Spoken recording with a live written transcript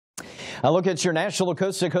A look at your national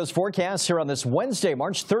coast-to-coast forecast here on this Wednesday,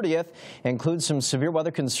 March 30th. Includes some severe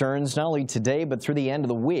weather concerns not only today but through the end of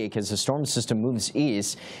the week as the storm system moves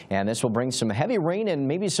east. And this will bring some heavy rain and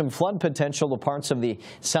maybe some flood potential to parts of the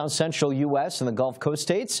south central U.S. and the Gulf Coast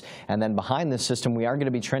states. And then behind this system, we are going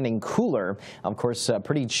to be trending cooler. Of course,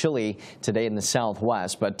 pretty chilly today in the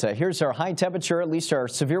southwest. But here's our high temperature, at least our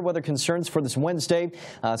severe weather concerns for this Wednesday.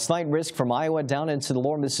 Slight risk from Iowa down into the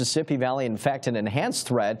lower Mississippi Valley. In fact, an enhanced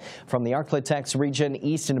threat from the Arklatex region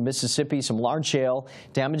east into Mississippi. Some large hail,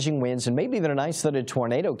 damaging winds, and maybe even an isolated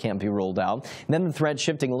tornado can't be ruled out. And then the threat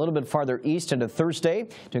shifting a little bit farther east into Thursday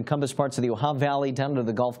to encompass parts of the Ohio Valley down to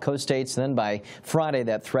the Gulf Coast states. And then by Friday,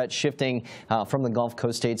 that threat shifting from the Gulf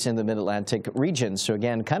Coast states in the mid-Atlantic region. So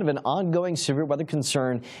again, kind of an ongoing severe weather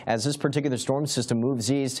concern as this particular storm system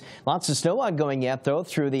moves east. Lots of snow ongoing yet, though,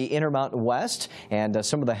 through the Intermountain West, and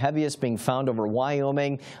some of the heaviest being found over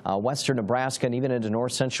Wyoming, western Nebraska, and even into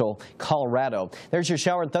north central Colorado. There's your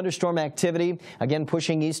shower and thunderstorm activity. Again,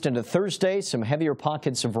 pushing east into Thursday. Some heavier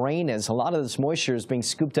pockets of rain as a lot of this moisture is being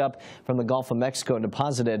scooped up from the Gulf of Mexico and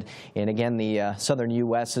deposited in, again, the southern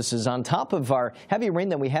U.S. This is on top of our heavy rain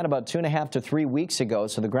that we had about 2.5 to 3 weeks ago,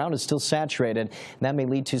 so the ground is still saturated. And that may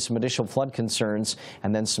lead to some additional flood concerns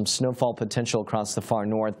and then some snowfall potential across the far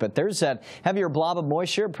north. But there's that heavier blob of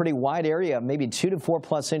moisture, pretty wide area, maybe 2 to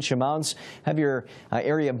 4+ inch amounts. Heavier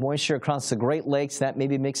area of moisture across the Great Lakes. That may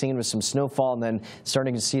be mixing in with some snowfall and then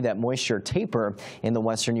starting to see that moisture taper in the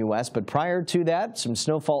western U.S. But prior to that, some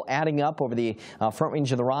snowfall adding up over the front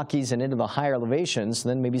range of the Rockies and into the higher elevations. And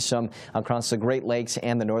then maybe some across the Great Lakes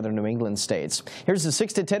and the northern New England states. Here's the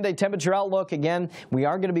 6 to 10 day temperature outlook. Again, we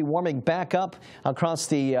are going to be warming back up across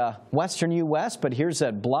the western U.S. But here's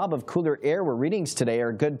that blob of cooler air where readings today are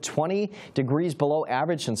a good 20 degrees below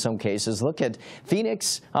average in some cases. Look at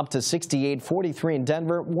Phoenix up to 68, 43 in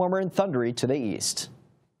Denver, warmer and thundery to the east.